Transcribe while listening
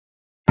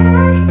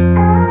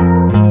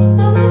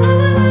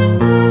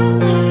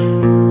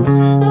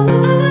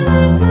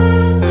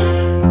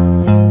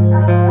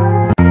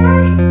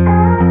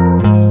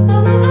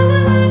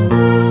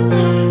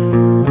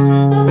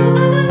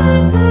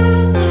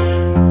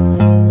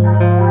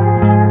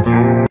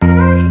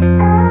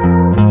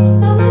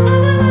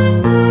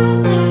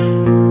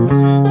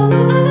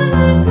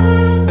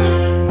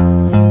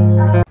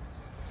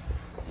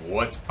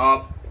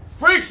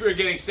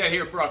set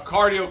here for a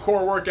cardio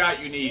core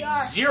workout. You need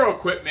zero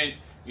equipment.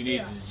 You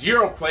need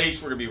zero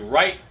place. We're going to be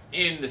right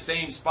in the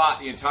same spot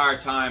the entire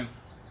time.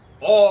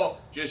 All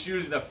just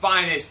using the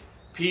finest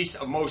piece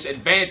of most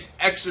advanced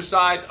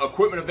exercise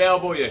equipment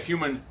available, your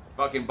human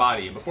fucking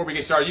body. And before we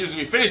get started,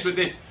 usually we finish with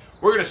this.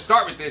 We're going to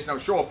start with this, and I'm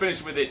sure we'll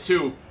finish with it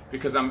too,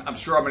 because I'm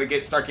sure I'm going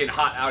to start getting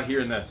hot out here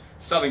in the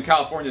Southern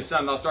California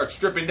sun, and I'll start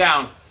stripping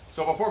down.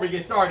 So before we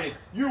get started,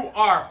 you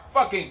are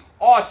fucking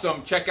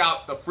awesome. Check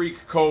out the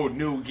Freak Code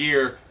new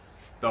gear,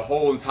 the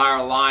whole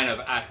entire line of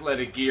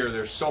athletic gear.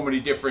 There's so many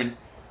different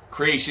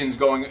creations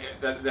going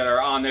that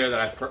are on there that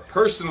I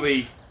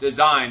personally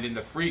designed in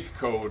the Freak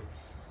Code,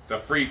 the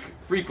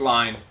Freak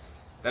line.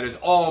 That is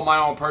all my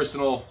own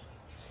personal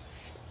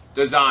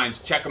designs.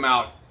 Check them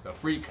out, the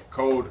Freak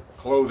Code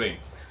clothing.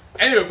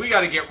 Anyway, we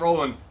got to get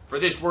rolling for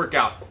this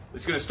workout.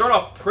 It's going to start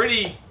off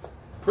pretty,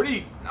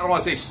 I don't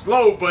want to say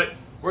slow, but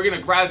we're going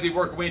to gradually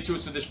work our way into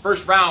it. So this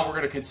first round we're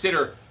going to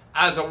consider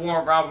as a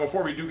warm-up round. But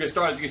before we do get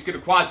started, let's get a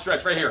quad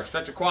stretch right here.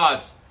 Stretch the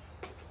quads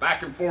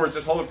back and forwards.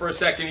 Just hold it for a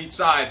second each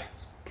side.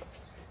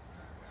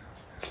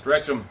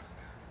 Stretch them.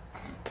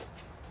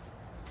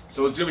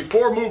 So it's going to be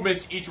 4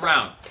 movements each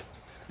round.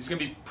 It's going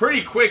to be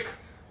pretty quick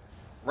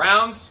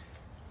rounds.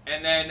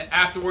 And then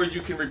afterwards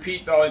you can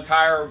repeat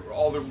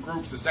all the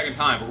groups the second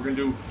time. But we're going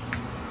to do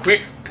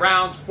quick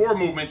rounds, 4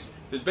 movements.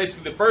 There's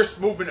basically the first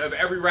movement of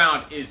every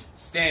round is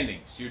standing.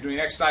 So you're doing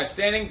an exercise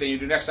standing, then you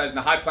do an exercise in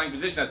the high plank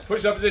position. That's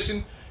push-up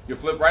position. You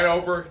flip right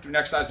over, do an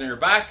exercise on your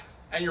back,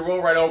 and you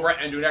roll right over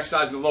and do an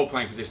exercise in the low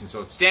plank position.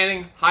 So it's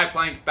standing, high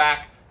plank,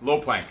 back, low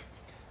plank.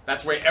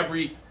 That's where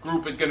every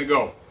group is going to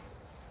go.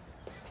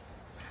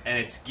 And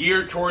it's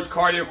geared towards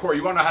cardio core.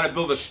 You want to know how to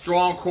build a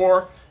strong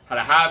core, how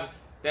to have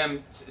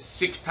them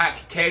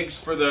 6-pack kegs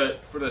for the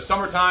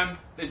summertime.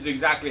 This is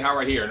exactly how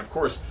right here. And of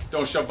course,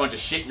 don't shove a bunch of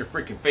shit in your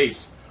freaking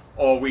face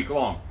all week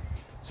long.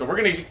 So we're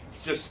going to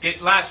just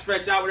get last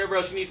stretch out, whatever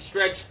else you need to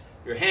stretch.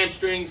 Your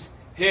hamstrings,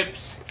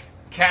 hips,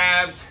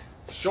 calves,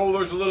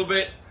 shoulders a little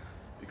bit,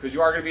 because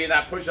you are going to be in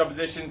that push-up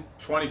position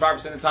 25%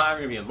 of the time.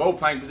 You're going to be in low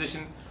plank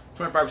position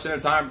 25%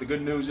 of the time. The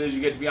good news is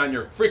you get to be on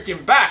your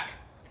freaking back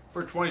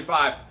for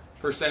 25%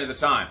 of the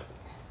time.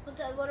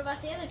 What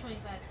about the other 25%?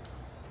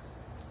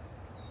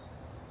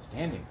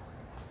 Standing.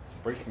 It's a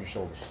break from your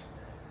shoulders.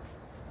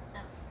 Oh.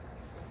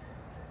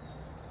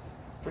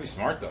 Pretty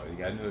smart though. You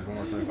got to do this one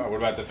more 25. What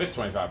about the fifth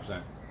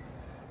 25%?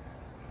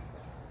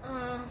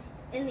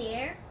 In the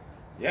air?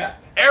 Yeah.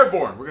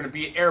 Airborne. We're going to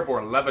be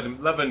airborne,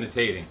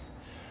 levitating.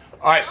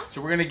 All right. So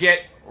we're going to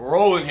get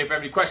rolling here. If you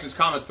have any questions,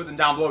 comments, put them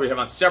down below. We have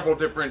on several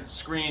different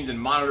screens and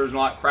monitors and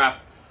all that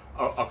crap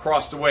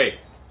across the way.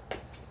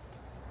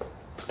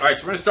 All right.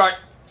 So we're going to start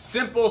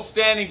simple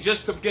standing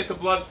just to get the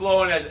blood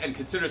flowing and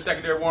consider a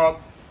secondary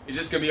warm-up. It's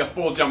just going to be a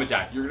full jumping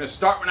jack. You're going to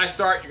start when I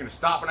start. You're going to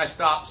stop when I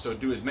stop. So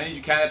do as many as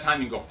you can at a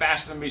time. You can go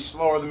faster than me,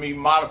 slower than me,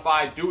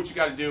 modify. Do what you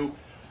got to do.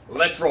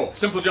 Let's roll.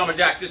 Simple jumping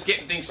jack. Just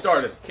getting things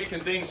started.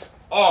 Kicking things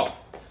off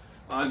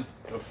on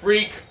the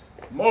Freak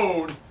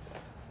Mode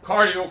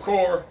cardio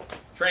core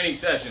training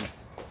session.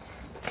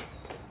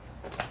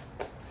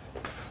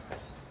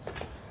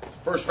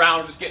 First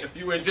round, just getting a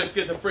few in. Just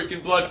get the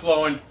freaking blood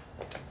flowing.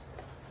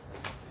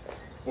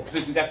 What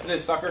position's after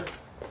this, sucker?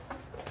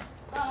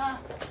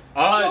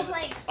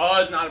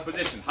 Is not a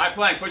position. High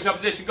plank, push-up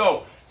position,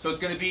 go. So it's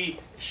going to be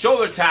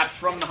shoulder taps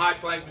from the high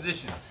plank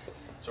position.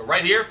 So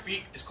right here,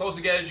 feet as close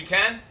together as you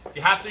can. If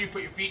you have to, you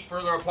put your feet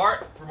further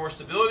apart for more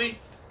stability.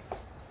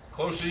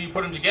 Closer you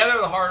put them together,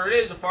 the harder it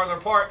is. The farther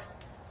apart,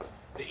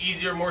 the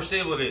easier, more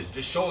stable it is.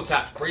 Just shoulder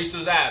taps. Brace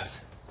those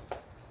abs.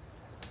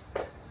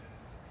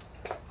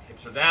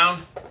 Hips are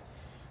down.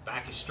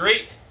 Back is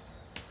straight.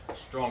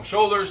 Strong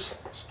shoulders,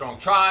 strong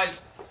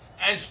tries,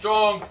 and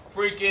strong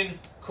freaking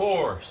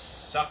core.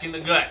 Suck in the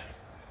gut.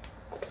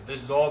 That's what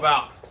this is all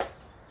about.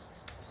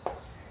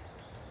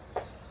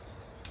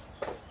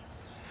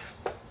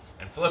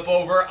 And flip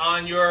over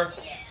on your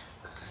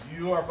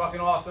 "You Are Fucking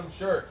Awesome"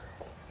 shirt.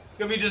 It's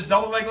going to be just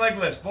double leg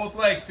lifts, both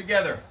legs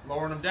together.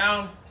 Lowering them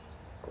down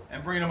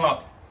and bringing them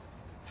up.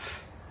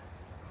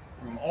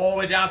 Bring them all the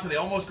way down till they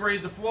almost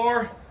graze the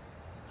floor,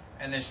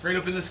 and then straight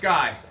up in the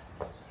sky.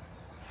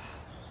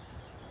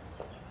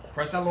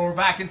 Press that lower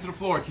back into the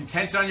floor. Keep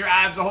tension on your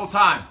abs the whole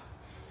time.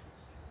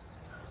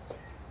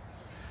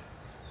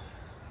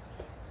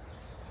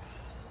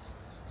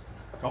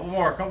 Couple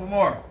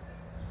more.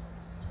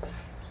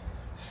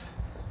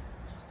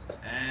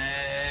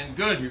 And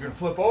good. You're going to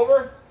flip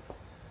over.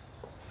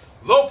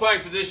 Low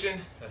plank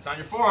position. That's on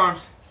your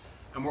forearms.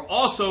 And we're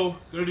also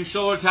going to do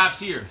shoulder taps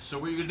here. So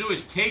what you're going to do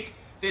is take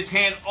this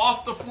hand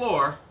off the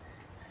floor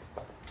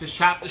to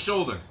tap the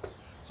shoulder.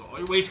 So all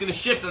your weight's going to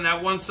shift on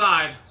that one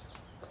side.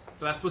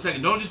 So that's split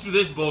second. Don't just do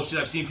this bullshit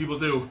I've seen people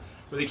do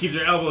where they keep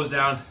their elbows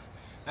down.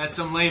 That's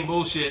some lame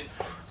bullshit.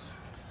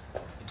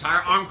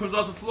 Entire arm comes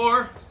off the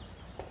floor.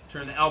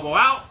 Turn the elbow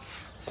out.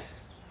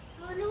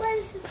 I wonder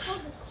why this is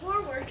called the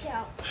core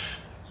workout.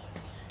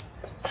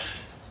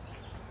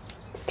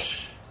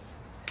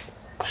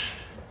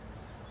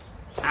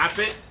 Tap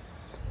it.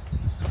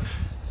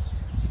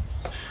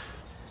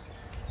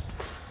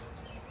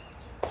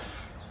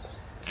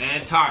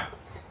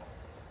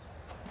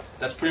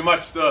 that's pretty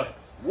much the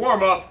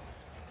warm-up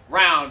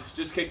round.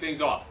 Just kick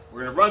things off.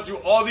 We're going to run through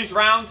all these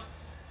rounds.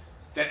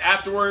 Then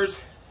afterwards,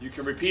 you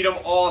can repeat them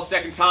all a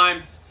second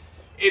time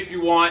if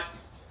you want.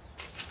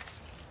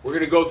 We're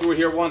going to go through it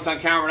here once on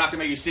camera. We're not going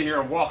to make you sit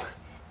here and walk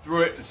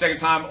through it the second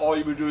time. All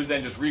you would do is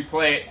then just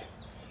replay it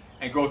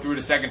and go through it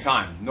a second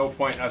time. No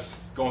point in us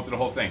going through the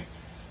whole thing.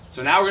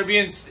 So now we're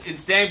going to be in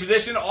standing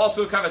position.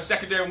 Also kind of a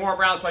secondary warm-up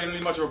round, so you don't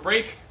need much of a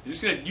break. You're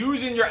just going to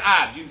use in your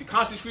abs. You need to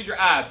constantly squeeze your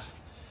abs.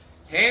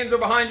 Hands are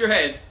behind your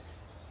head.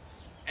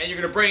 And you're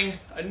going to bring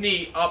a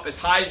knee up as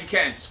high as you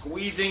can,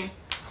 squeezing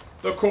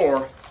the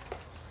core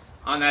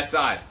on that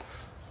side.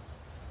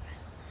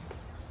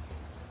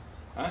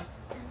 Huh?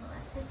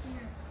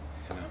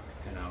 I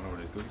don't know what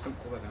it is. Go get some,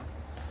 pull that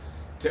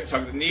down.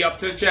 Tuck the knee up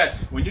to the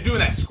chest. When you're doing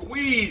that,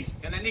 squeeze,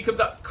 and that knee comes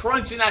up,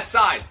 crunch in that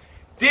side.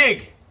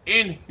 Dig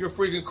in your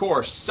freaking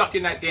core, suck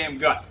in that damn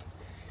gut.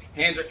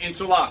 Hands are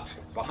interlocked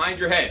behind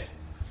your head.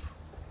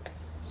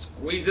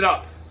 Squeeze it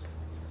up.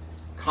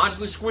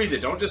 Constantly squeeze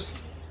it. Don't just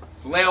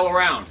flail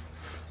around.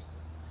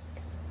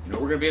 You know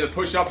we're going to be in the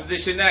push-up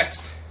position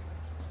next.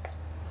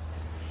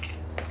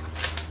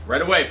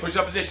 Right away,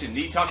 push-up position.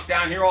 Knee tucks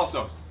down here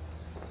also.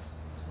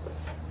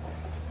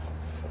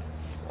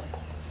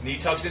 Knee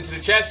tucks into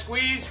the chest,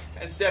 squeeze,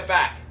 and step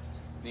back.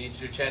 Knee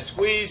into the chest,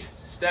 squeeze,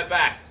 step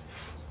back.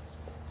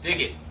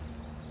 Dig it.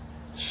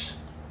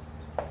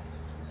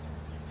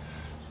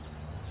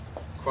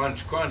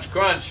 Crunch, crunch,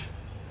 crunch.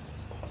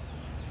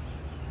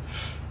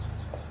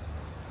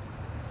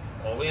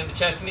 All the way in the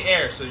chest and the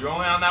air, so you're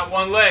only on that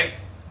one leg.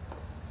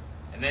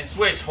 And then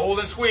switch, hold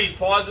and squeeze.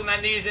 Pause when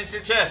that knee is into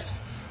the chest.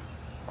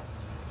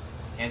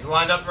 Hands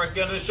lined up right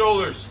under the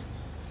shoulders.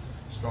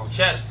 Strong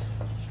chest,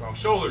 strong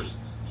shoulders,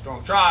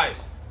 strong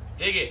tries.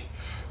 Dig it.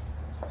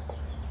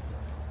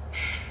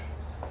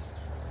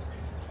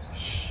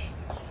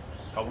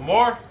 Couple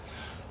more.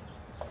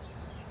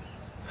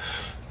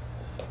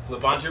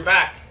 Flip onto your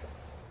back.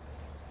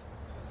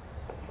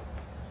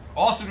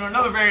 Also do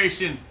another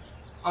variation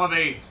of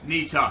a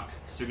knee tuck.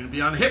 So you're going to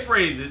be on hip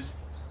raises,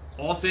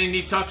 alternating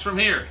knee tucks from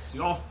here. See,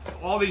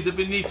 all these have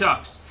been knee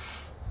tucks.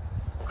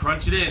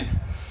 Crunch it in.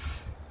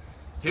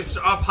 Hips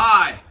are up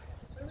high.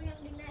 What are we going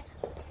to do next?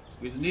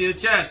 Squeeze the knee to the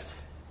chest.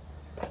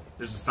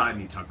 There's a side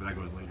knee tuck, but that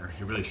goes later.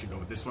 You really should go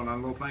with this one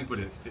on low plank, but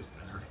it fit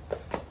better.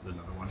 There's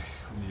another one.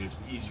 I need it to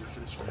be easier for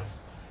this one.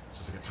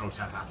 Just like a toe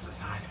tap out to the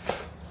side.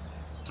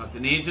 Tuck the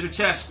knee into the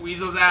chest. Squeeze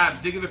those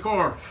abs. Dig in the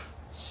core.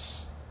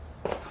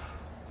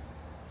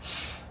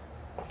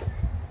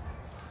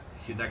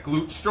 Get that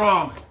glute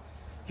strong.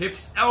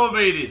 Hips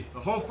elevated the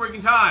whole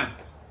freaking time.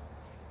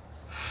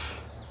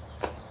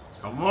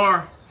 Couple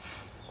more.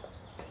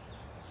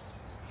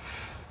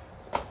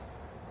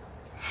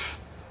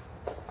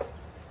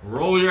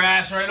 Roll your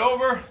ass right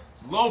over.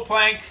 Low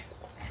plank.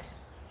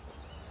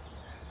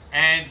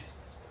 And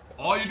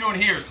all you're doing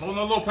here is holding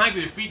a low plank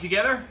with your feet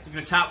together. You're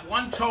going to tap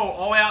one toe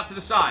all the way out to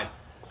the side.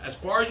 As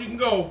far as you can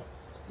go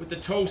with the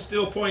toe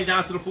still pointing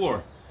down to the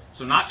floor.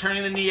 So not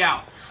turning the knee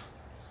out.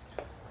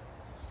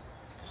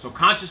 So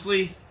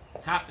consciously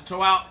tap the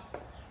toe out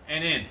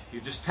and in.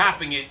 You're just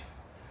tapping it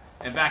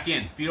and back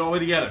in. Feet all the way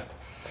together.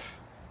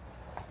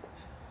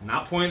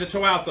 Not pointing the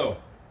toe out though.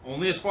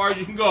 Only as far as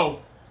you can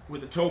go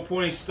with the toe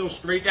pointing still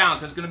straight down.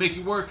 So that's going to make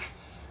you work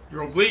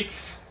your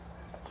obliques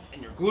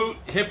and your glute,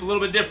 hip a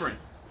little bit different.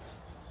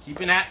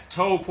 Keeping that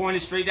toe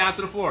pointed straight down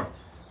to the floor.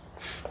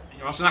 And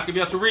you're also not going to be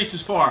able to reach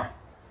as far.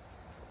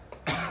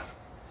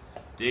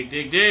 Dig,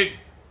 dig, dig.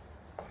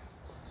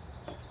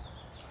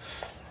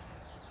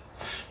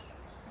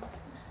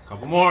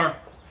 Couple more.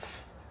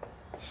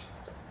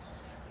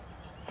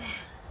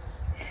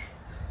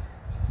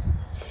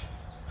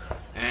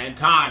 And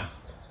time.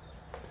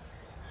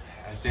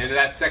 That's the end of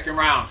that second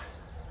round.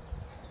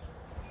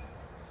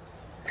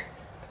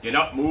 Get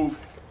up, move.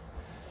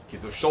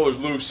 Keep those shoulders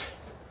loose.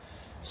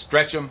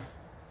 Stretch them.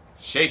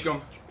 Shake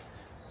them.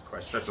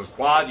 Stretch those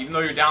quads. Even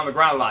though you're down on the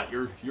ground a lot,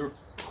 your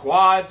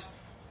quads,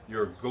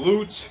 your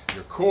glutes,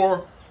 your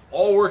core,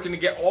 all working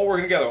together.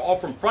 All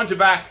from front to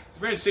back,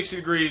 360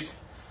 degrees.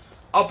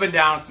 Up and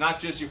down. It's not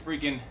just your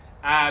freaking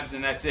abs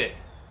and that's it.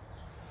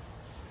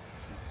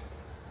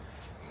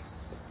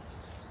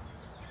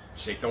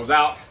 Shake those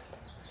out.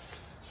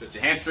 Stretch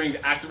your hamstrings.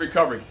 Active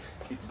recovery.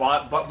 Keep the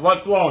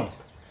blood flowing.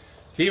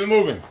 Keep it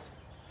moving.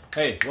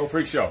 Hey, little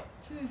freak show.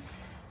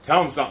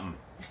 Tell them something.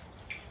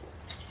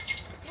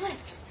 What?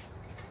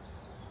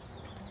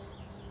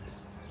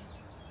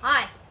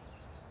 Hi.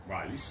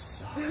 Wow, you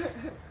suck. Your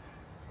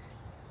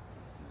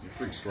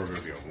freak score going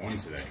to be a 1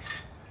 today.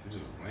 You're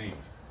just lame.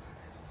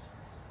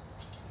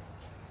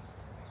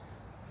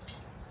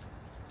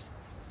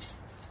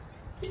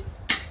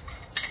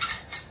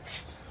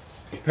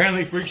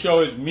 Apparently Freak Show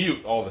is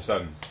mute all of a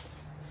sudden.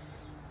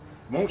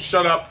 Won't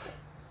shut up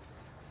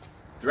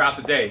throughout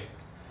the day.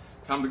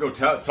 Time to go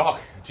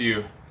talk to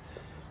you.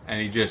 And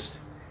he just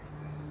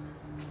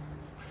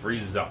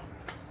freezes up.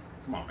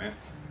 Come on, man.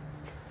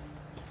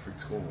 Freak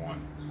score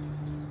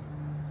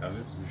 1. Does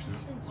it?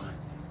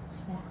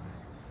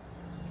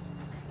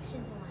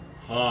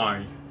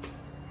 Hi.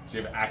 So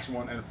you have an action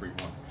one and a freak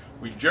one.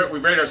 We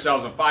rate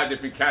ourselves on 5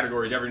 different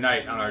categories every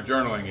night on our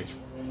journaling. It's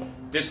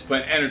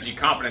discipline, energy,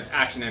 confidence,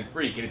 action, and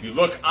freak. And if you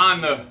look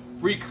on the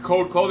freak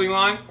code clothing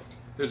line,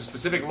 there's a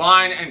specific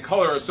line and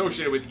color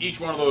associated with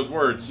each one of those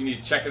words. You need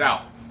to check it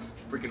out.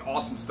 Freaking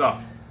awesome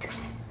stuff.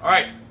 All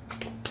right,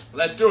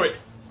 let's do it.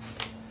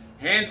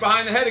 Hands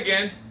behind the head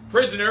again.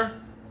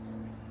 Prisoner.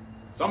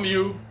 Some of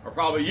you are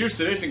probably used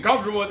to this and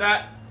comfortable with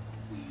that.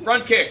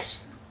 Front kicks.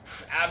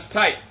 Abs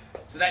tight.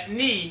 So that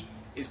knee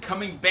is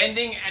coming,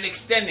 bending, and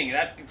extending.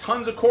 That's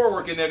tons of core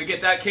work in there to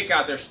get that kick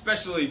out there,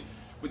 especially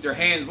with your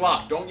hands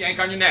locked. Don't yank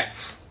on your neck.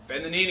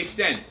 Bend the knee and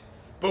extend.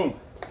 Boom.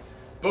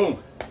 Boom.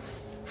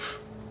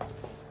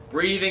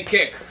 Breathe and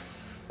kick.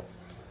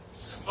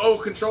 Slow,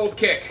 controlled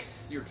kick.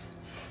 You're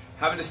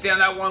having to stay on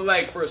that one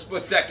leg for a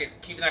split second,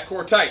 keeping that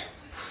core tight.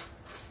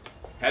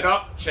 Head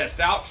up, chest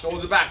out,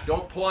 shoulders back.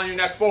 Don't pull on your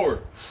neck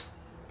forward.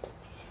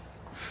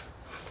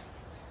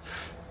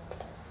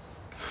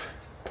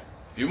 A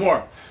few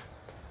more.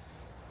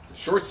 It's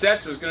a short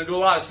set, so it's going to do a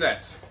lot of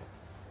sets.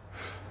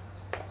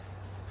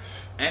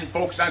 And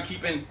focus on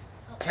keeping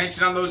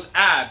tension on those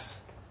abs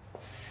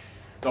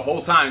the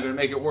whole time. Going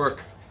to make it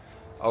work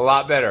a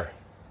lot better.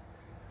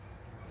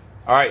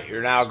 All right,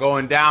 you're now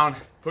going down,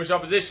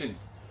 push-up position.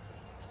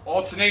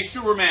 Alternate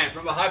Superman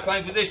from the high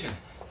plank position.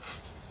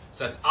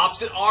 So that's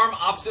opposite arm,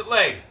 opposite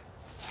leg.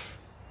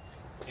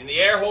 In the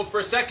air, hold for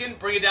a second,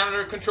 bring it down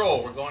under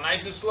control. We're going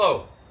nice and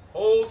slow.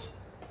 Hold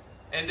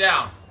and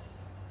down.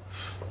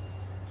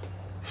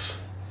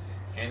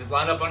 Hands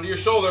lined up under your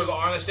shoulder, the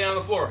arm that's staying on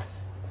the floor.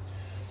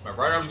 So my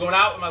right arm's going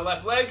out with my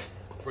left leg.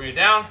 Bring it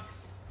down.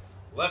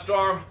 Left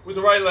arm with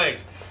the right leg.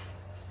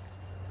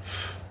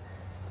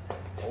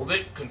 Hold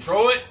it,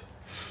 control it.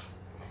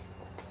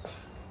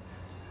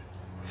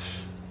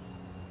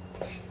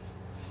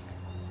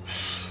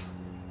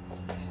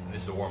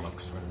 This is a warm-up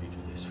because we're going to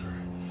redo this for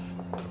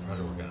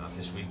probably working out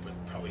this week, but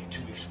probably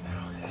 2 weeks from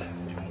now. I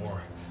have to do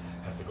more.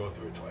 I have to go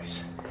through it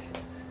twice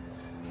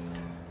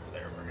for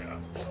their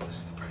workout. So this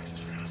is the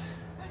practice round.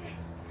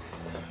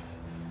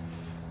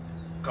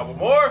 A couple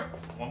more.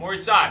 One more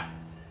each side.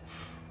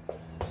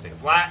 Stay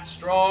flat,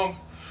 strong,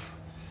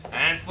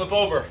 and flip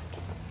over.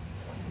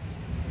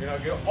 We're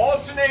going to go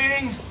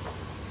alternating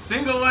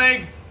single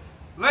leg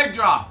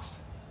drops.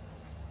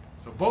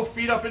 So both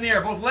feet up in the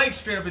air, both legs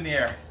straight up in the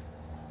air.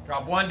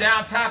 Drop one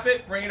down, tap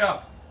it, bring it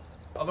up.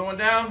 Other one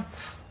down,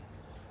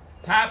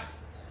 tap,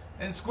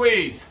 and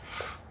squeeze.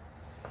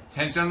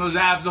 Tension on those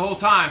abs the whole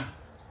time.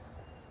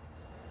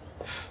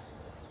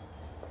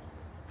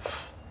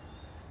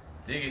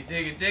 Dig it,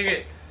 dig it, dig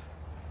it.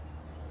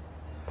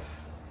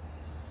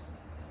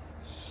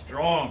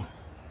 Strong.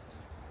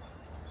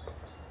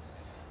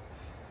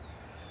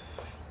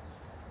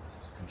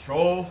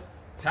 Control,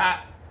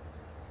 tap,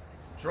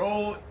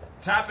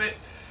 it.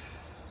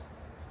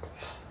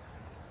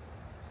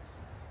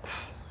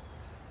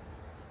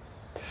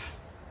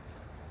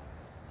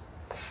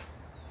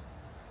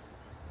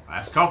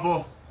 Last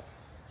couple.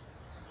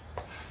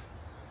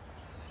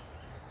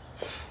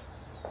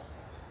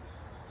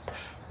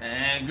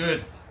 And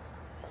good.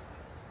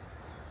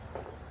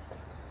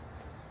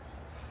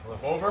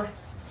 Flip over.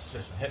 It's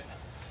just a hip.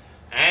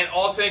 And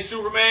alternate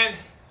Superman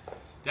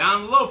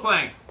down the low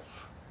plank.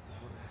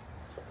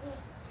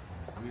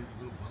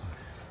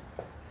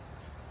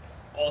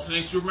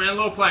 Alternate Superman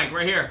low plank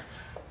right here.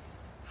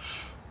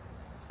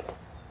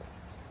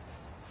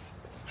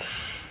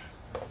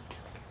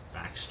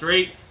 Back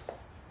straight.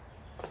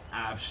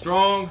 Abs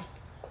strong.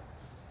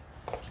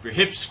 Keep your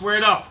hips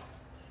squared up.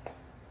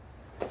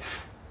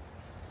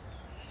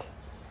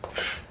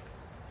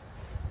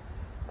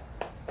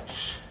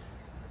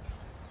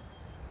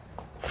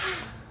 A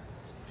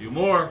few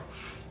more.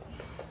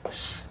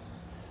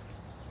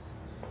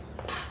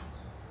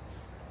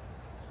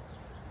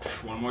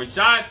 One more each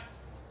side.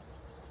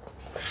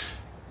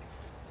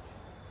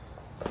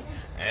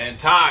 And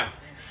time.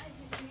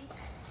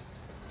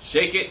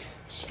 Shake it,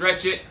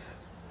 stretch it,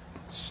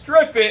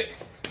 strip it,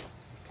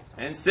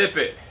 and sip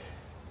it.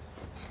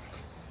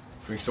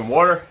 Drink some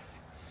water,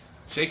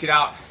 shake it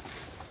out,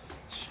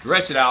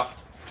 stretch it out.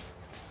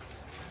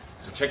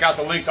 So check out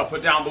the links I'll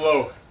put down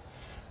below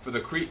for the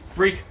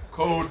Freak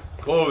Code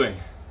clothing.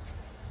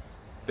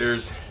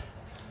 There's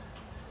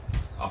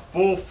a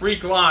full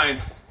Freak line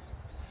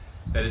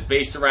that is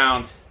based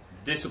around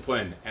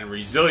discipline and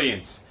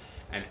resilience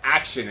and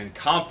action and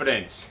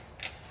confidence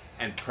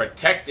and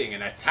protecting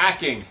and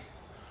attacking.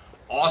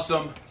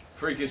 Awesome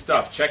freaking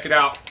stuff. Check it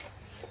out.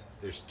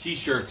 There's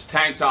t-shirts,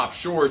 tank tops,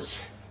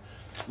 shorts,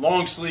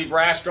 long sleeve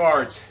rash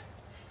guards,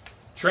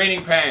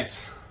 training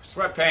pants,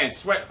 sweatpants,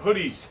 sweat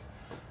hoodies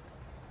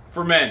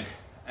for men.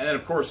 And then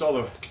of course all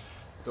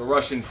the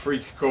Russian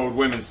Freak Code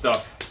women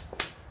stuff.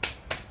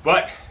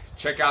 But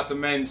check out the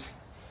men's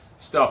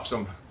stuff.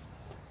 Some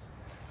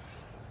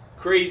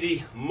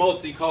crazy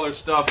multicolored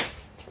stuff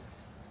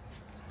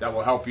that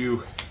will help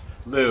you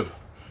live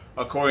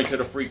according to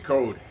the Freak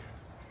Code.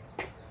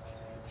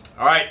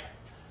 All right,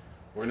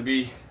 we're gonna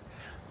be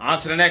on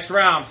to the next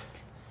round.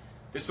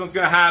 This one's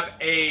gonna have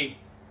a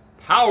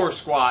power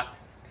squat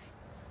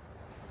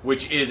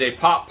which is a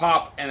pop,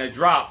 pop, and a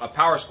drop. A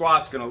power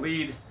squat's gonna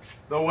lead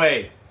the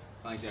way.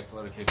 Plank jack,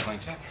 flutter kick,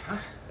 plank jack. Huh?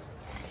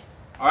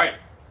 All right.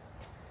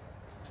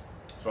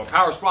 So a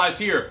power squat is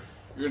here.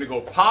 You're gonna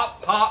go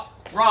pop,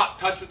 pop, drop,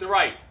 touch with the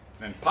right.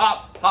 Then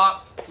pop,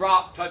 pop,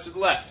 drop, touch with the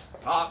left.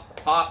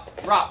 Pop,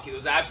 pop, drop. Keep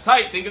those abs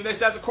tight. Think of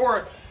this as a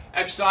core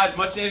exercise,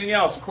 much as anything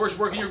else. Of course,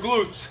 working your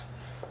glutes.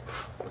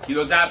 But keep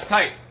those abs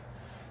tight.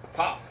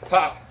 Pop,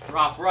 pop,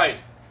 drop right.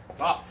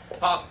 Pop,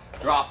 pop,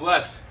 drop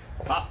left.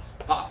 Pop,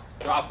 pop,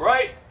 drop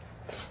right.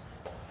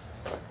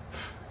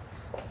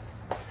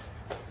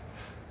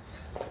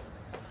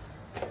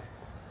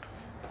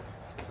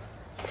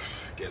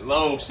 Get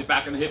low, sit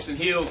back on the hips and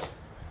heels.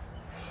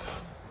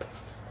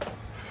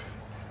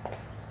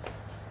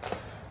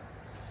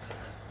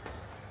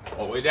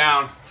 All the way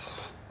down.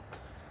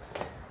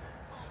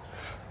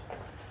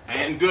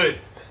 And good.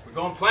 We're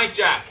going plank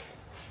jack.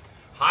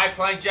 High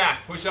plank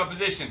jack, push up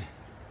position.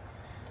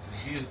 So you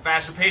see a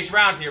faster pace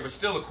around here, but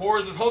still the core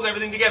is just holding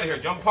everything together here.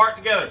 Jump apart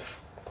together.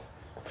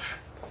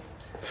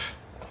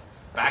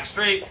 Back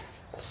straight.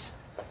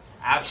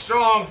 Abs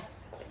strong.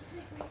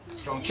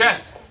 Strong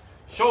chest.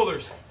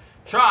 Shoulders.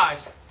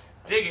 Tries.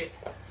 Dig it.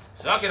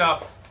 Suck it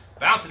up.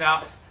 Bounce it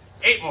out.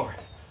 8 more.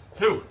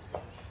 2,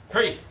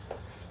 3,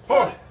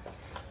 4,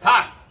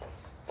 5,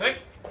 6,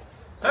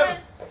 7,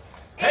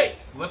 8.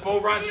 Flip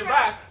over onto your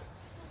back.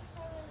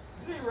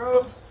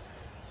 0.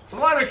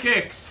 Flutter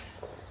kicks.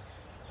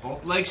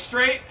 Both legs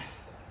straight.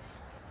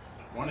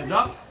 One is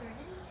up.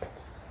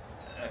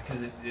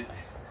 Because it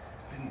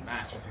didn't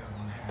match what the other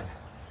one had.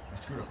 I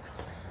screwed up.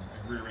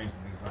 I rearranged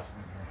things last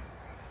minute here.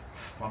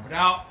 Bump it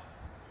out.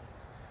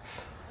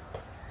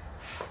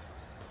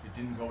 It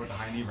didn't go with the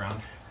high knee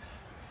round.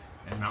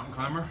 And mountain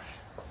climber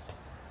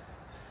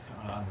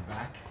on the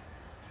back.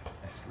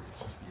 I screwed it. It's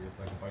supposed to be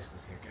like a bicycle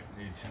kick. It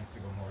made a chance to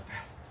go more with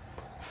that.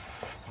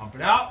 Pump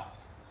it out.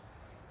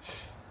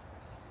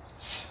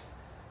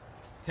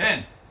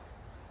 10,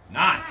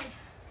 9,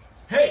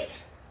 8,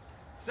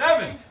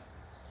 7,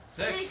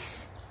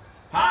 6,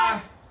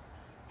 5,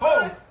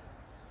 4,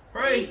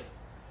 3,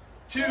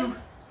 2,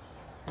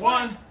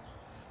 1,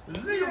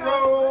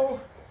 0.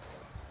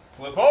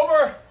 Flip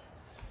over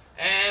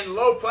and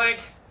low plank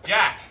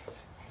jack.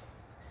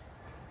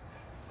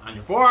 On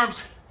your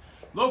forearms,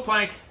 low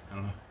plank. I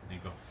don't know. There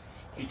you go.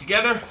 Feet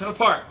together and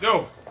apart.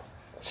 Go.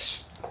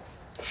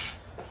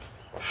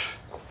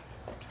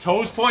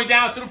 Toes point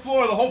down to the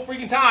floor the whole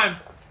freaking time.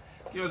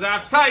 Keep those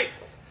abs tight.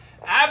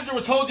 Abs are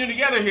what's holding you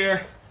together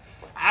here.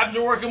 Abs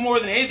are working more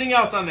than anything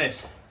else on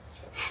this.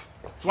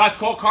 That's why it's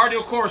called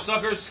cardio core,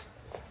 suckers.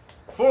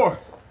 4,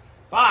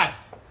 5,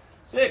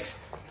 6,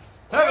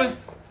 7,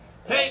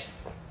 8,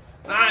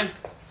 9,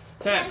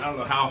 10. I don't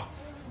know how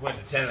I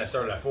went to 10 and I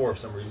started at 4 for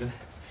some reason.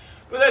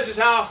 But that's just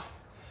how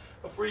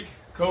a freak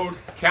code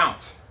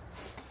counts.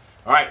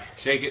 All right,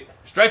 shake it,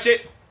 stretch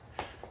it.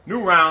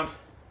 New round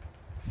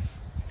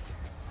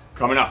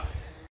coming up.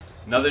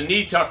 Another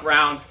knee tuck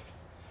round.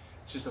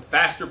 It's just a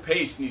faster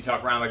paced knee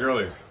tuck round like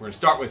earlier. We're gonna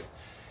start with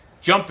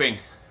jumping,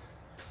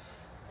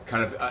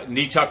 kind of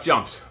knee tuck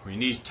jumps, where your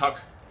knees tuck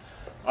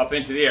up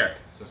into the air.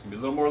 So it's gonna be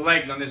a little more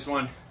legs on this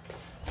one,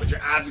 but your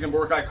abs are gonna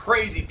work like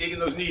crazy, digging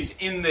those knees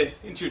into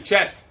your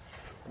chest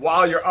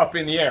while you're up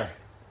in the air.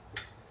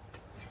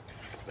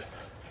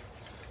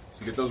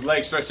 So get those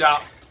legs stretched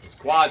out, those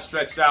quads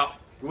stretched out,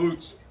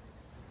 glutes.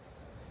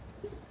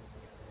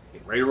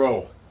 Get ready to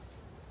roll.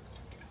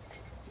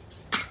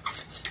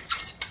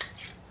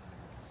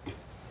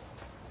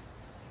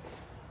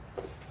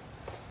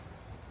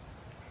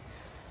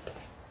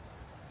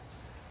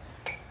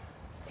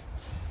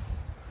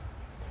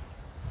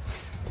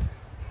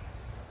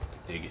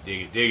 Dig it,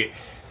 dig it, dig it.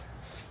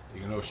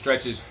 Digging those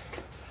stretches.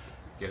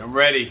 Get them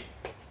ready.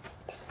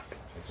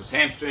 Get those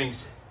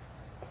hamstrings.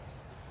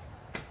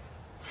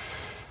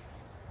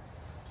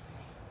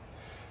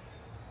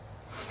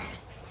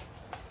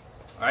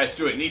 All right, let's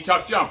do it. Knee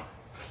tuck jump.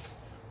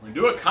 We're gonna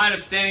do it kind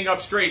of standing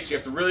up straight, so you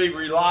have to really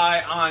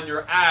rely on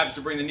your abs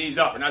to bring the knees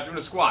up. We're not doing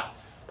a squat.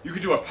 You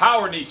could do a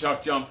power knee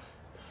tuck jump,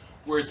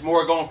 where it's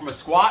more going from a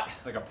squat,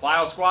 like a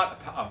plyo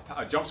squat,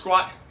 a jump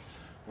squat.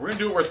 We're gonna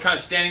do it where it's kind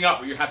of standing up,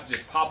 where you have to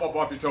just pop up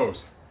off your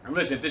toes. And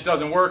listen, if this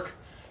doesn't work,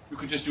 you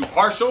could just do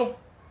partial,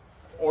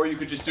 or you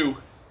could just do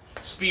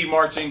speed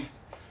marching,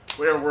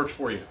 whatever works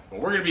for you.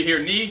 But we're gonna be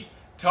here, knee,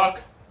 tuck,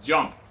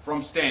 jump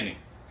from standing.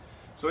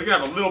 So you're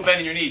gonna have a little bend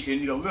in your knees, so you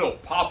need a little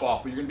pop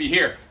off, where you're gonna be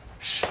here.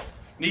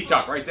 Knee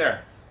tuck right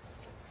there.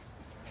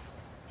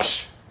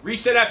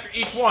 Reset after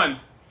each one,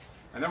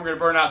 and then we're gonna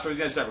burn out, so he's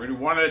gonna set. We're gonna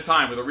do one at a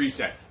time with a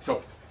reset.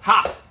 So,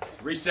 ha,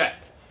 reset.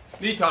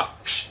 Knee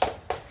tuck.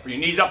 Bring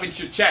your knees up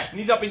into your chest,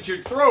 knees up into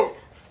your throat.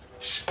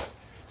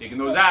 Taking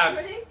those abs.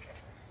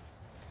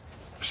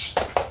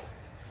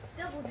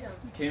 Double jump.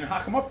 You can't even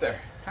hack them up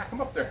there. Hack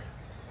them up there.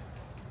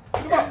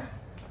 Come up.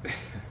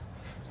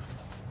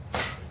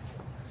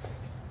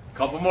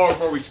 Couple more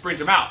before we sprint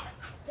them out.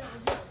 Double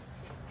jump.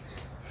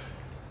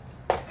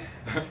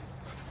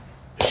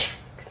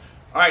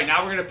 All right,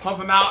 now we're gonna pump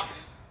them out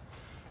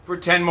for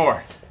 10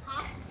 more.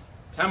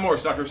 10 more,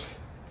 suckers.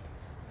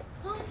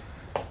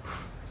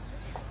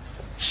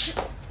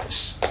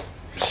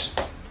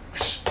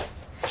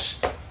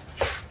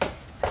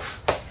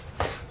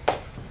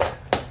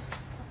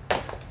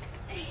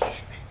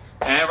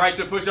 And right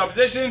to push-up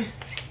position.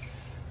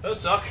 Those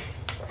suck.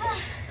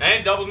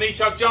 And double knee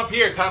chuck jump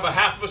here, kind of a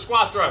half of a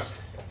squat thrust.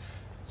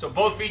 So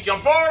both feet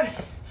jump forward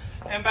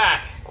and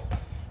back.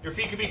 Your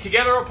feet can be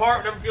together or apart,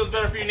 whatever feels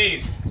better for your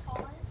knees.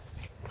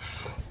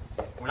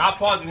 We're not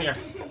pausing here.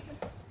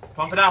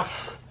 Pump it out.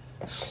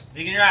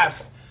 Dig in your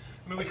abs.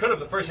 I mean, we could have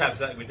the first half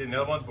set, we did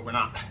the other ones, but we're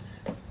not.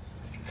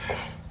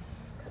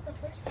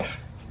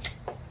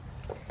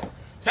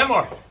 10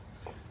 more.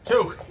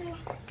 2,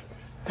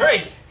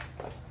 3,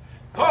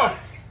 4,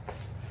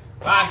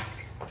 5,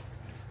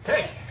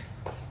 6,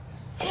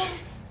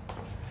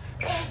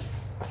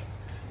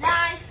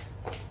 9,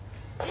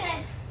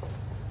 10.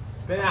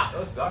 Spin out.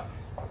 Those suck.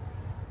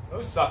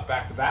 Those suck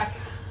back to back.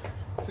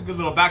 It's a good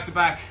little back to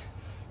back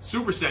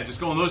superset.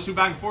 Just going those two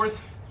back and forth.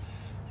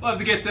 Love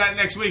to get to that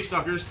next week,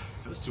 suckers.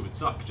 Those two would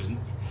suck. Just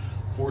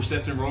 4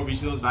 sets in a row of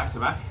each of those back to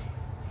back.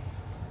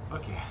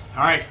 Fuck yeah.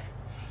 All right.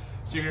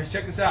 So you're gonna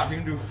check this out. You're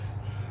gonna do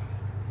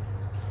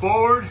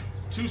forward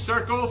 2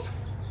 circles,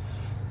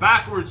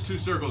 backwards 2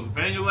 circles.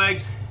 Bend your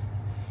legs,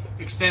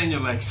 extend your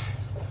legs.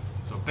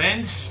 So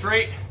bend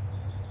straight.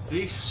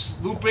 See,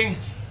 looping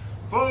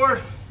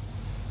forward,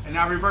 and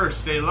now reverse.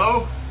 Stay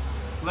low,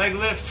 leg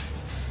lift,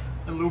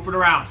 and loop it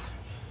around.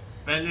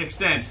 Bend and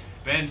extend.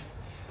 Bend,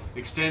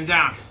 extend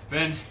down.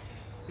 Bend,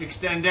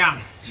 extend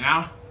down.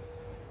 Now,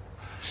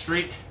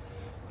 straight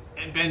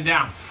and bend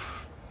down.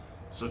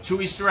 So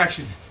 2 each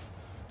direction.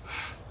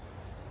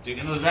 Dig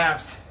in those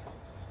abs.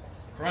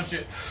 Crunch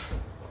it.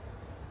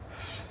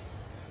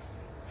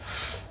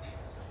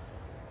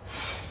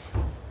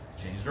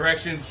 Change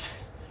directions.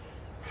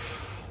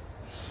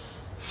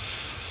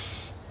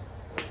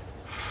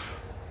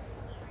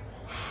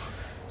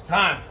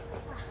 Time.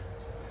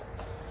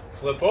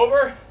 Flip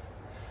over.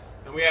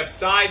 And we have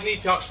side knee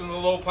tucks from the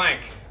low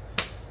plank.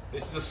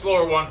 This is a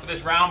slower one for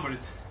this round, but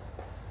it's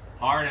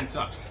hard and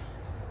sucks.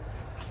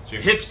 So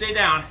your hips stay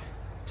down.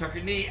 Tuck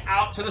your knee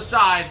out to the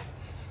side.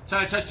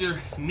 Try to touch your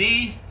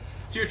knee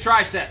to your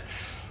tricep.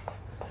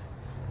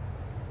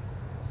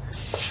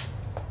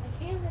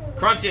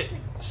 Crunch it.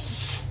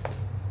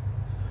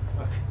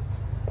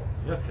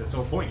 Look, that's the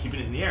whole point, keeping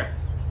it in the air.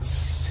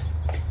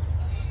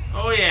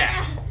 Oh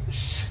yeah.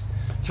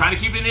 Trying to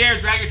keep it in the air,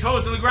 drag your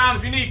toes to the ground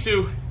if you need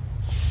to.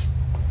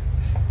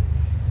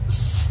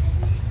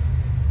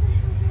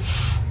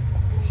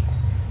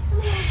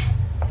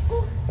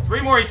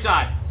 3 more each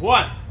side.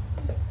 1,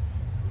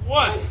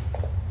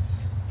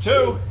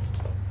 2,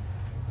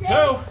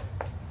 2,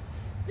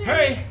 3,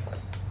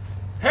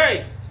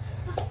 hey,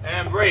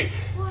 and break.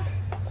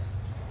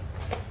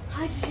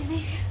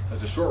 Hydrogenation.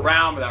 That's a short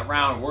round, but that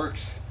round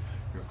works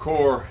your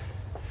core,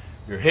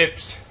 your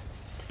hips,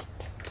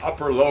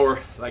 upper, lower,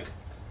 like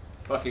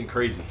fucking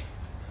crazy.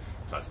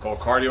 So that's called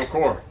cardio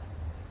core.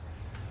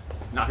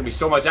 Not gonna be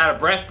so much out of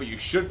breath, but you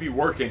should be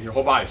working your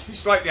whole body. If you're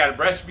slightly out of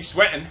breath, you should be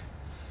sweating,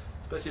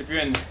 especially if you're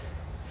in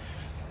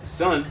the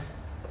sun.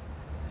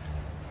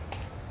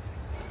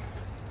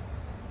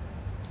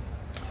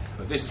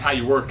 But this is how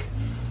you work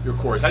your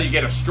core. It's how you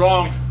get a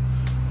strong,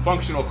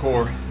 functional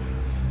core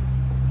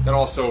that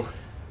also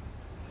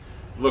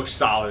looks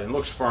solid and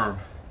looks firm.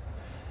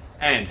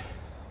 And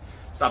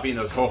stop eating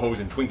those ho-hos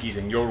and Twinkies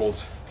and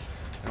yodels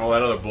and all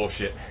that other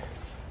bullshit.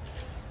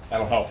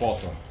 That'll help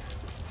also. All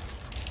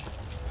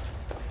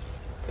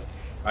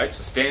right,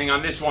 so standing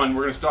on this one,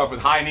 we're gonna start with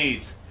high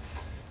knees.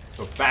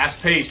 So fast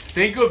paced.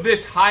 Think of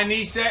this high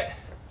knee set.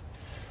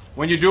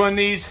 When you're doing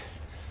these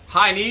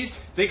high knees,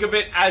 think of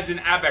it as an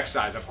ab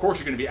exercise. Of course,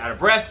 you're gonna be out of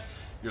breath.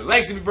 Your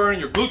legs gonna be burning,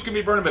 your glutes gonna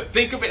be burning, but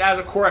think of it as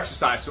a core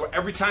exercise. So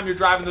every time you're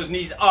driving those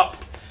knees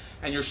up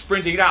and you're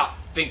sprinting it out,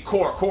 think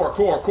core, core,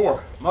 core,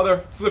 core.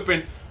 Mother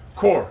flipping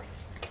core.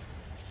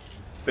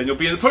 Then you'll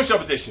be in the push-up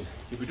position.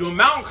 You'll be doing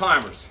mountain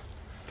climbers.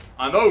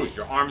 On those,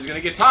 your arms are gonna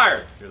get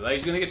tired, your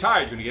legs are gonna get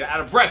tired, you're gonna get out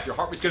of breath, your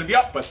heart rate's gonna be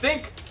up, but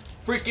think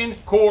freaking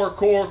core,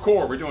 core,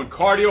 core. We're doing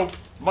cardio,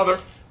 mother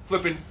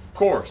flipping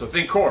core. So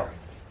think core.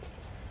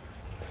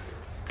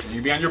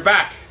 You'll be on your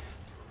back,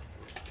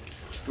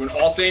 doing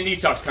alternating knee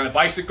tucks, kind of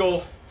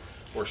bicycle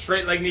or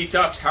straight leg knee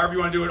tucks, however you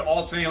want to do it,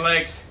 alternating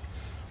legs,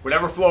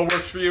 whatever flow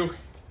works for you.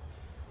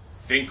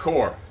 Think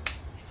core.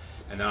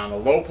 And then on the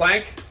low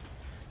plank,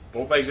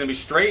 both legs are going to be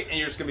straight, and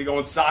you're just going to be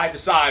going side to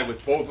side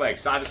with both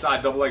legs. Side to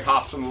side, double leg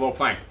hops from the low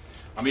plank.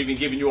 I'm even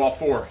giving you all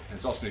 4, and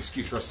it's also an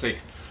excuse for us to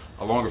take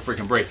a longer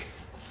freaking break.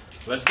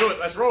 Let's do it.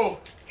 Let's roll.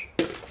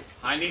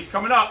 High knees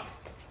coming up.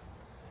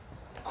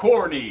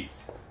 Core knees.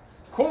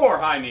 Core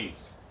high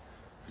knees.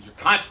 Because you're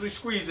constantly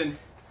squeezing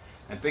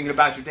and thinking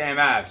about your damn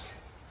abs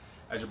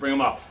as you bring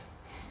them up.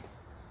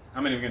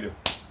 How many are we going to do?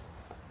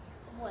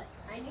 What?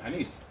 High knees? High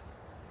knees.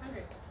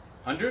 100.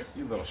 100?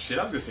 You little shit.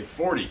 I was going to say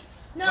 40.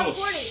 No, little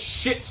 40.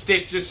 Shit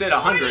stick just said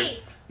 100.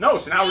 40. No,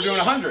 so now we're doing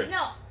 100.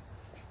 No.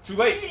 Too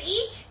late. 100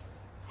 each?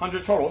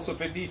 100 total, so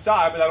 50 each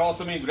side, but that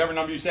also means whatever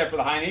number you said for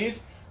the high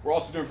knees, we're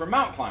also doing for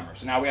mountain climbers.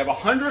 So now we have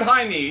 100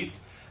 high knees,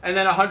 and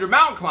then 100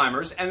 mountain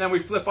climbers, and then we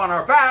flip on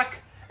our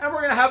back, and we're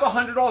going to have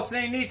 100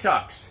 alternating knee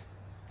tucks.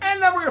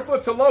 And then we're going to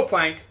flip to low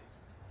plank.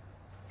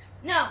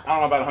 No. I don't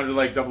know about 100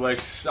 leg, double leg,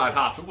 side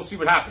hops, but we'll see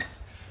what happens.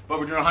 But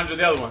we're doing 100 of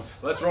the other ones.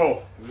 Let's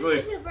roll. Really.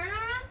 Is this like the burnout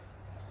round?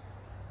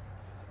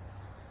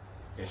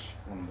 Ish.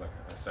 One like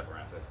a separate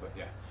round, but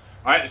yeah.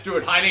 All right, let's do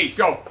it. High knees,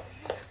 go.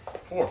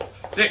 4,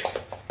 6,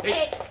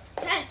 8,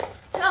 10,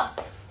 12,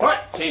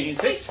 14,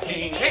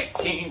 16,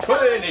 18,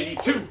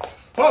 22,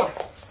 4,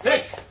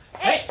 6,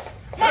 8,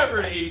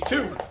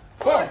 32,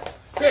 4,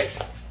 6,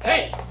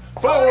 8,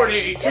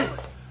 42,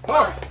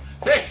 4,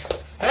 6,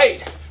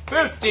 8,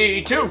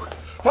 52,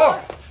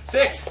 4,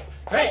 6,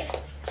 8,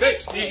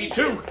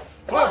 62,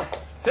 4,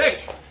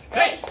 6,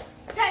 8,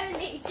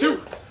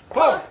 72,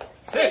 4,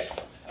 6,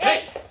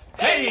 8,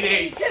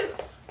 82,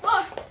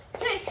 4,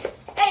 6,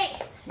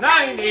 8,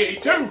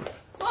 92,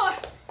 4,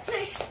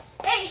 6,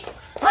 8.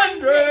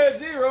 100,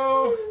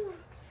 0.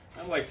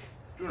 I'm like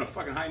doing a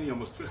fucking high knee,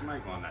 almost twisting my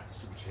ankle on that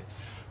stupid shit.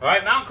 All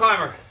right, mountain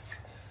climber.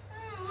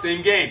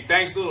 Same game.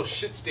 Thanks, little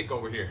shit stick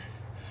over here.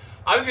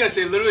 I was gonna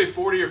say literally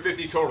 40 or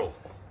 50 total,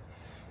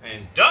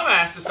 and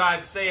dumbass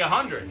decided to say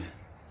 100.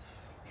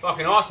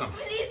 Fucking awesome.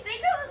 What do you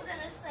think I was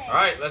gonna say? All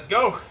right, let's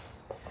go.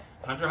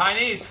 100 high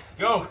knees.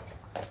 Go.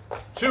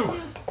 2,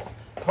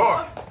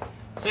 4,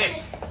 6,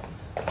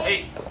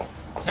 8,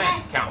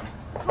 10. Count.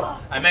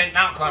 12, I meant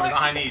mountain climbing, the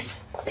high knees.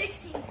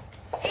 16,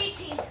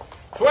 18,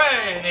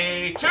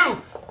 22.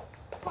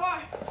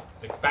 4,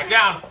 Back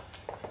down.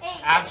 8,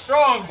 Abs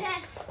strong. 10,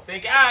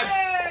 Think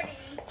abs.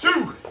 30,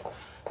 2,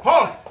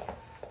 4,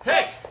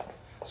 6.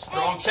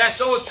 Strong chest,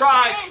 shoulders,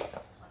 tries.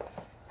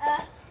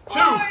 2,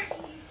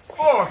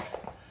 4,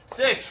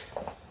 6,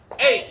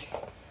 8,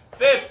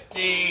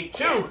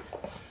 52,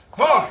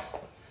 4,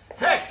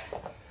 6,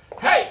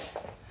 8,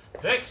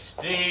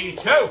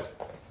 62,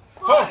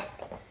 4.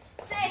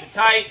 Keep it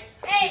tight.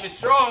 Keep it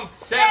strong.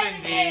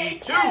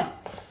 72.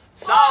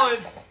 Solid.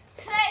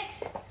 6,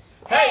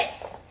 8,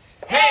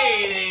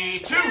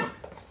 82,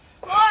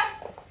 4,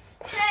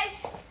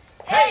 6,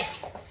 8,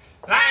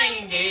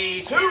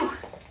 92,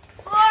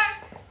 4,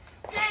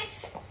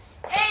 6,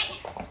 8,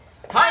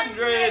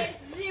 100,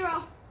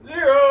 0. 0.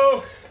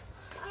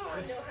 I don't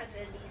want to do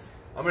 100 of these.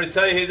 I'm going to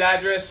tell you his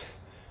address.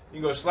 You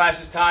can go slash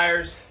his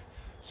tires,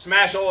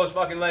 smash all his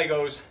fucking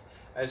Legos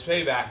as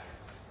payback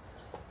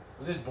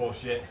for this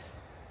bullshit.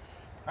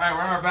 All right,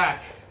 we're on our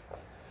back.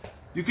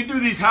 You can do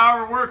these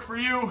however work for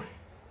you.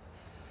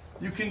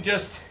 You can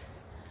just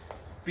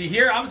be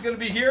here. I'm just going to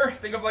be here.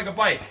 Think of like a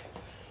bike.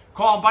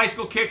 Call them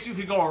bicycle kicks. You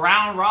can go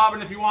around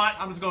robin if you want.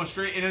 I'm just going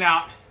straight in and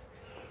out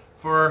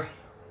for...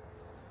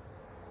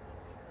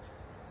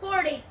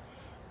 40.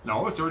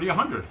 No, it's already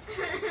 100.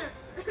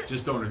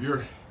 Just don't.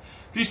 If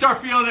you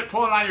start feeling it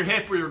pulling on your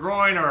hip or your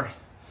groin or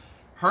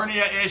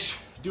hernia-ish,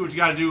 do what you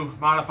got to do.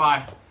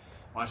 Modify.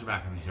 Watch your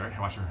back on these, all right?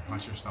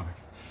 Watch your stomach.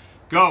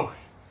 Go.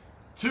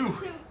 2,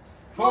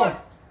 4,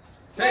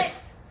 6,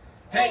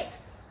 8,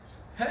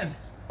 10,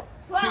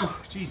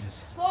 12, 2,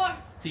 Jesus.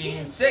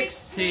 14,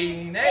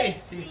 16,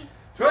 18,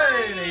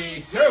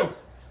 22,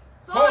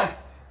 4,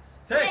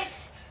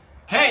 6,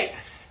 8,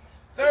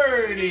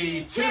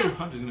 32.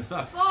 I'm just gonna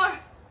suck. 4,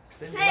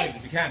 Extend your legs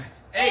if you can.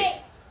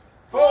 8,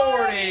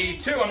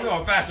 42. I'm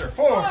going faster.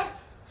 4,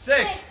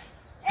 6,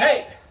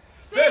 8,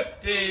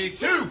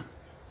 52.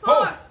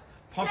 4.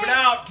 Pump it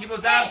out. Keep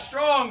those abs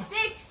strong.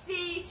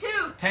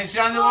 62.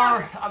 Tension on the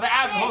lower of the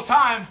abs the whole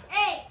time.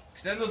 8.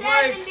 Extend those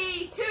legs.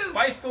 72.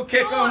 Bicycle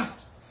kick them.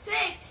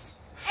 6,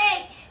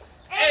 8,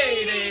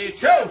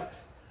 82.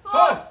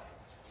 4,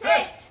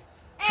 6,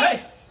 8,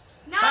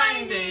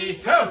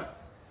 92.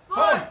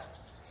 4,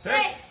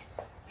 6,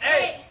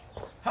 8,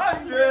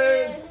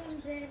 100.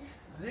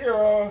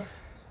 0.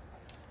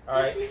 All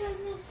right. See you guys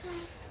next time.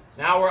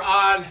 Now we're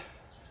on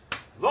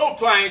low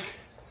plank,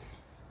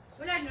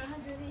 We're not doing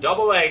 100 of these.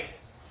 double leg,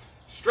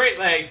 straight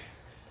leg,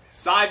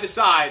 side to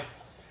side.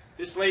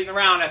 This late in the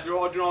round, after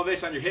all doing all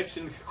this on your hips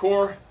and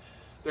core,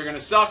 they're gonna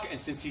suck. And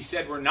since he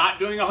said we're not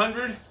doing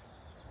 100,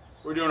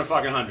 we're doing a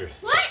fucking 100.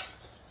 What?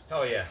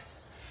 Hell yeah.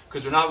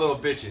 Because we're not little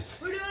bitches.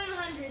 We're doing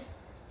 100.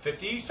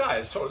 50 each side.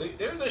 It's totally.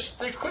 They're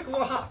quick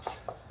little hops.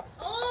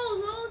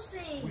 Oh, those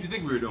things. What do you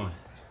think we were doing?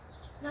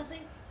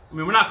 Nothing. I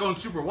mean, we're not going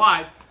super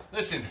wide.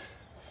 Listen,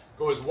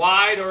 go as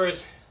wide or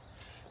as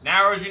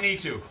narrow as you need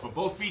to, but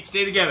both feet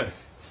stay together.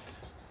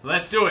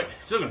 Let's do it.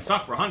 Still gonna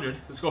suck for 100.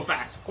 Let's go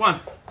fast. 1,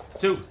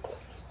 2,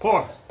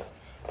 4,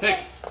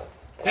 6,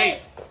 8,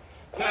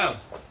 12,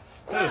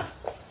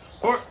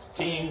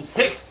 14,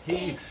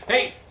 16,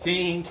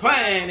 18,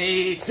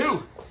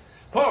 22,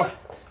 4,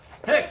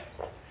 6,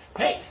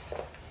 8,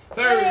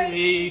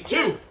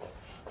 32,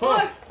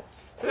 4,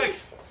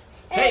 6,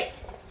 8,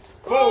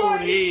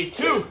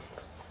 42,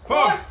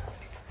 4,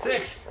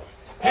 6,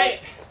 8,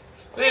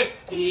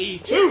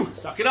 52.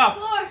 Suck it up.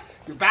 4,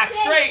 Your back 6,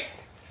 straight.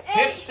 8,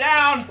 Hips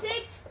down. 6,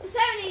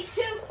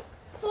 72,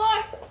 4,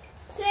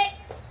 6,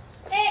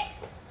 8,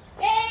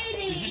 80.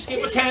 Did you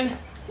skip a 10?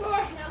 4,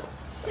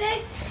 no.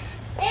 6,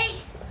 8,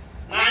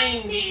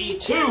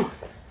 92.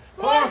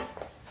 4,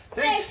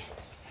 6,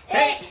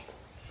 8,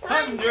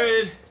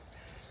 100.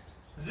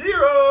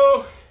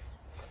 0.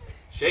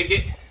 Shake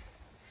it.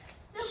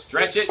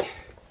 Stretch it.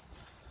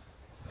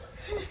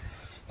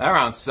 That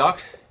round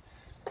sucked.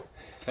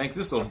 Thanks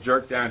this little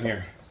jerk down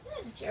here.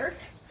 Jerk.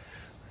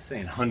 I'm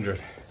saying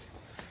 100.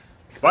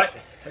 But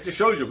that just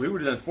shows you, if we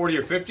would have done 40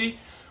 or 50,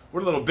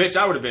 what a little bitch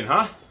I would have been,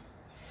 huh?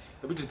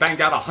 That we just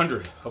banged out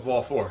 100 of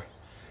all 4.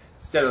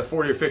 Instead of the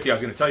 40 or 50 I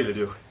was going to tell you to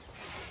do.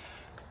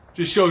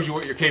 Just shows you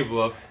what you're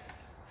capable of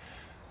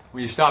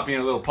when you stop being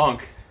a little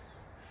punk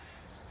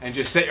and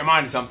just set your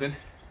mind to something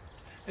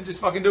and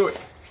just fucking do it.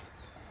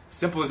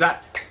 Simple as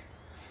that.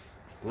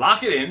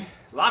 Lock it in,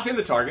 lock in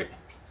the target,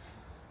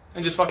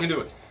 and just fucking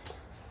do it.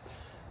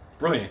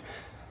 Brilliant.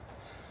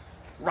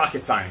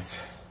 Rocket science.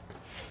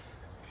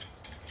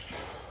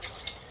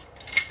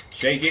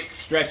 Shake it,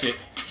 stretch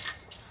it.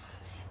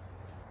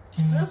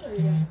 What else are you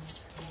doing?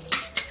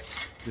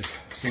 Just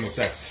single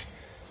sets.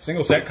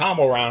 Single set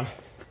combo round.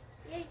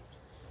 Yay.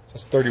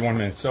 That's 31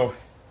 minutes. So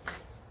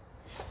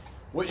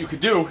what you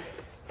could do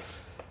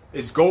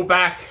is go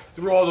back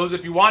through all those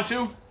if you want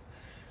to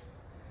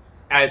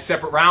as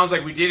separate rounds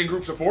like we did in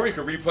groups of 4. You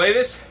could replay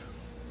this.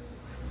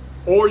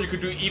 Or you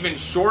could do even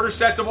shorter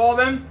sets of all of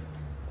them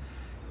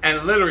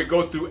and literally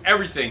go through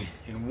everything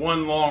in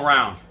one long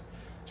round.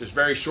 Just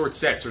very short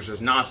sets, so it's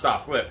just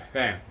non-stop. Flip,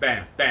 bam,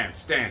 bam, bam,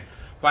 stand,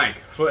 plank,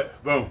 flip,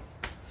 boom.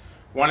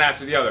 One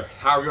after the other.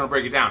 However you want to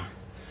break it down.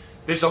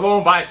 This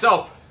alone by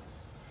itself,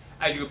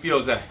 as you can feel,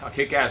 is a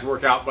kick-ass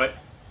workout, but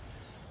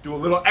do a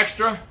little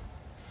extra.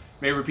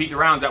 Maybe repeat the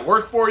rounds that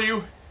work for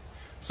you.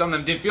 Some of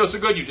them didn't feel so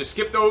good, you just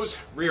skip those,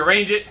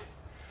 rearrange it.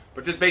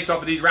 But just based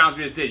off of these rounds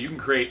we just did, you can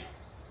create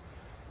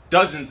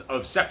dozens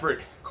of separate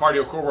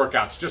cardio core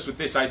workouts just with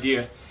this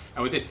idea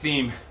and with this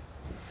theme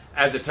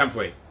as a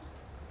template.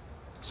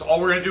 So all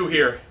we're gonna do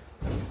here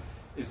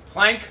is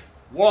plank,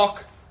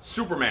 walk,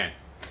 Superman.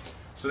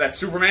 So that's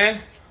Superman,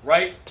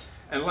 right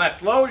and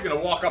left low. You're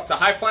gonna walk up to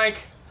high plank,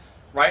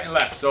 right and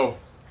left. So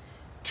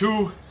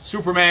 2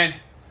 Superman,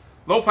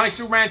 low plank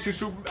Superman, 2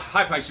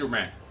 high plank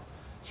Superman.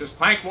 Just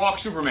plank, walk,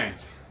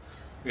 Supermans.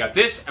 We got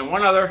this and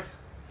one other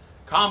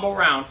combo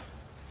round.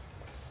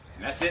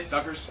 And that's it,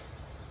 suckers.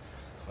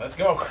 Let's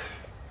go.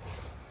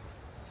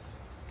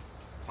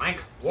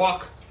 Plank,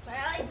 walk. But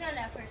I like done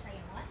that for a second.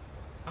 What?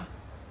 Huh?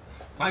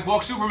 Plank,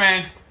 walk,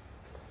 Superman.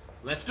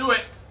 Let's do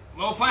it.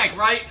 Low plank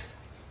right,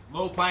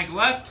 low plank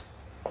left.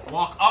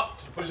 Walk up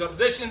to the push-up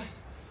position.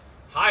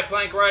 High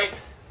plank right,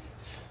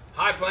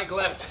 high plank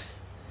left.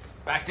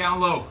 Back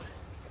down low.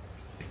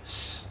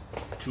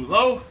 Too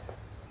low.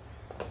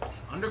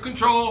 Under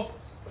control.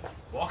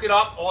 Walk it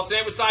up.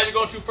 Alternate which side you're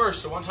going to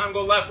first. So one time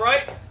go left,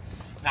 right.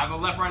 Now go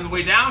left, right on the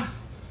way down.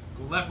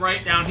 Go left,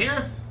 right down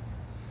here.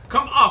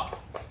 Come up.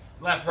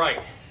 Left, right.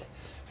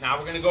 Now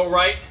we're going to go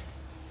right,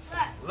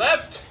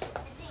 left,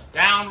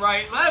 down,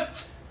 right,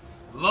 left,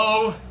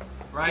 low,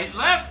 right,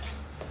 left,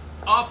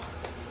 up,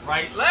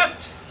 right,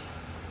 left,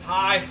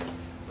 high,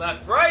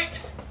 left, right.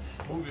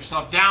 Move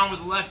yourself down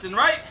with the left and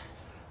right.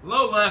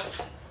 Low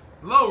left,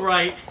 low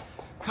right.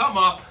 Come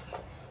up.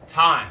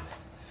 Time.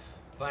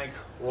 Plank,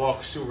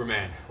 walk,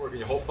 Superman. Working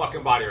your whole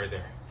fucking body right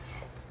there.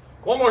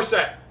 One more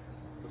set.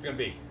 What's it gonna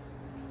be?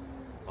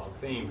 Follow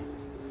the theme.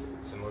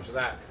 Similar to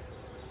that.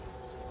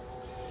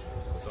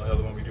 That's the only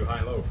other one we do high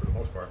and low for the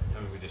most part.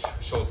 I mean, we did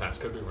shoulder taps.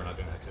 Could be we're not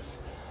doing that because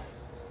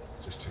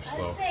it's just too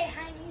slow. I would say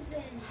high knees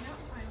and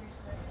mountain climbers.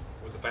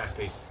 But What's the fast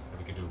pace that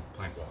we can do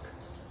plank walk?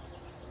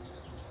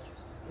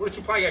 What are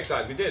 2 plank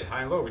exercises we did?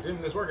 High and low. We did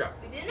in this workout.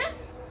 we didn't?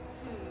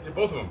 We did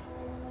both of them.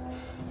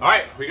 All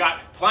right, we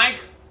got plank,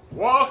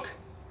 walk,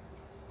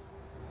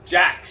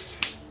 jacks.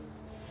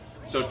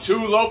 So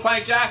 2 low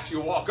plank jacks, you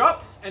walk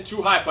up, and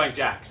 2 high plank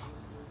jacks.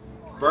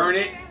 Burn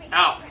it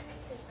out.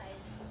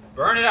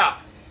 Burn it out.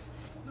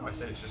 No, I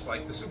said it's just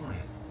like the Superman.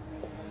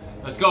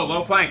 Let's go,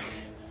 low plank.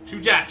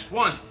 2 jacks,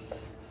 1,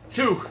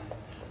 2.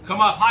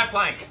 Come up, high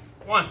plank.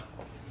 1,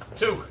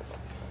 2.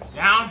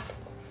 Down,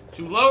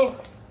 2 low,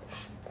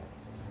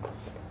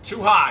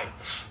 2 high.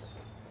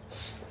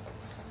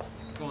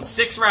 Going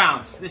 6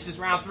 rounds. This is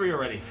round 3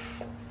 already.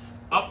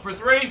 Up for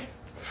 3.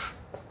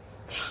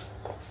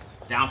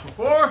 Down for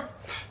 4.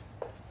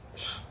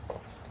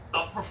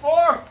 Up for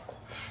 4.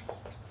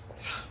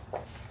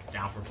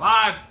 Down for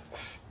 5.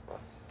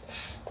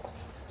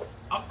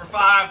 Up for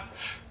 5.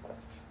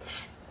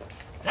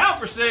 Down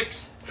for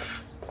 6.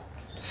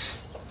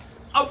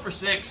 Up for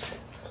 6.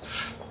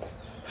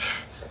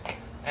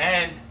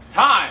 And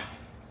time.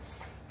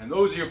 And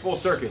those are your full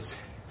circuits.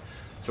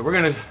 So we're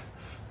going to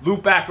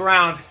loop back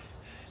around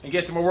and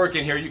get some more work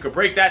in here. You could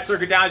break that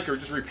circuit down. You could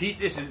just repeat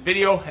this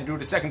video and do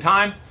it a second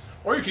time.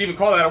 Or you could even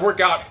call that a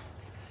workout.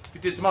 If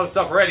you did some other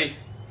stuff already,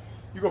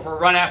 you go for a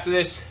run after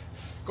this,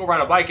 go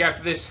ride a bike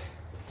after this.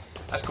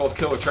 That's called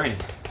killer training.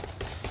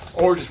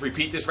 Or just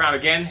repeat this round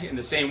again in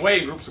the same way,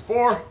 groups of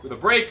 4 with a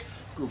break,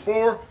 group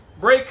 4,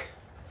 break,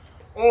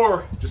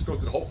 or just go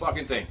through the whole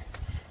fucking thing.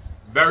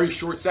 Very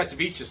short sets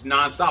of each, just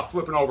non-stop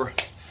flipping over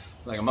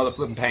like a mother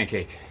flipping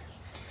pancake.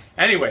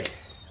 Anyway,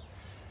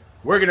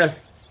 we're gonna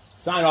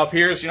sign off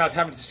here so you're not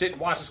having to sit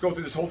and watch us go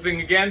through this whole thing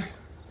again.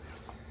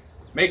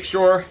 Make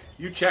sure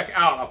you check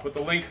out, I'll put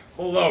the link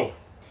below,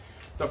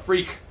 the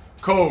Freak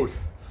Code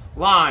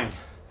line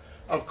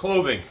of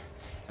clothing.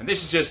 And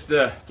this is just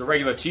the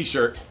regular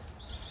t-shirt.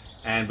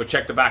 But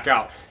check the back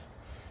out.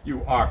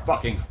 You are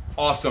fucking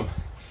awesome.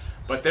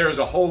 But there's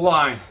a whole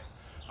line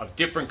of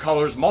different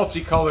colors,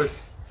 multicolored,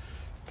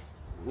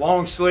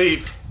 long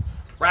sleeve,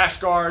 rash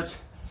guards,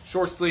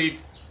 short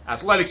sleeve,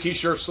 athletic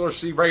t-shirts, short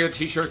sleeve, regular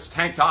t-shirts,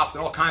 tank tops,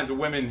 and all kinds of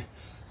women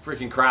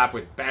freaking crap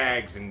with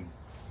bags and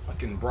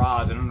fucking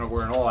bras and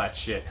underwear and all that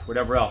shit,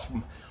 whatever else,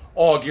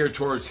 all geared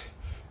towards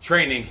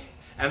training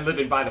and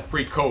living by the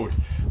Freak Code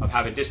of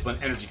having discipline,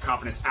 energy,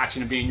 confidence,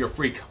 action, and being your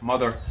freak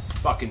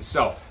motherfucking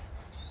self.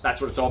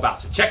 That's what it's all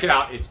about. So check it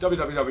out. It's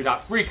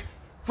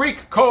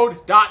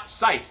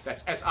www.freakcode.site.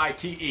 That's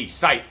S-I-T-E,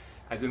 site,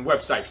 as in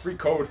website.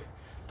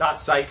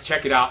 freakcode.site.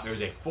 Check it out.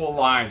 There's a full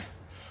line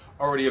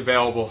already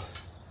available.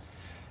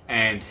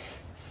 And if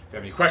you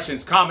have any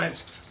questions,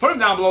 comments, put them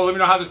down below. Let me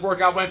know how this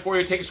workout went for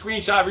you. Take a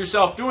screenshot of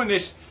yourself doing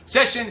this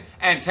session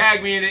and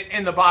tag me in it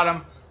in the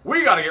bottom.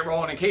 We got to get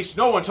rolling. In case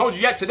no one told you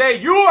yet today,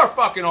 you are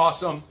fucking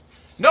awesome.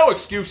 No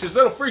excuses.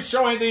 Little freak,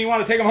 show anything you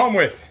want to take them home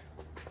with.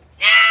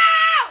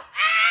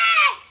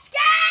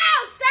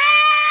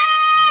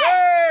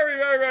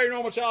 Very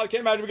normal child.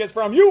 Can't imagine where it gets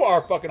from. You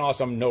are fucking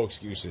awesome. No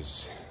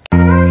excuses.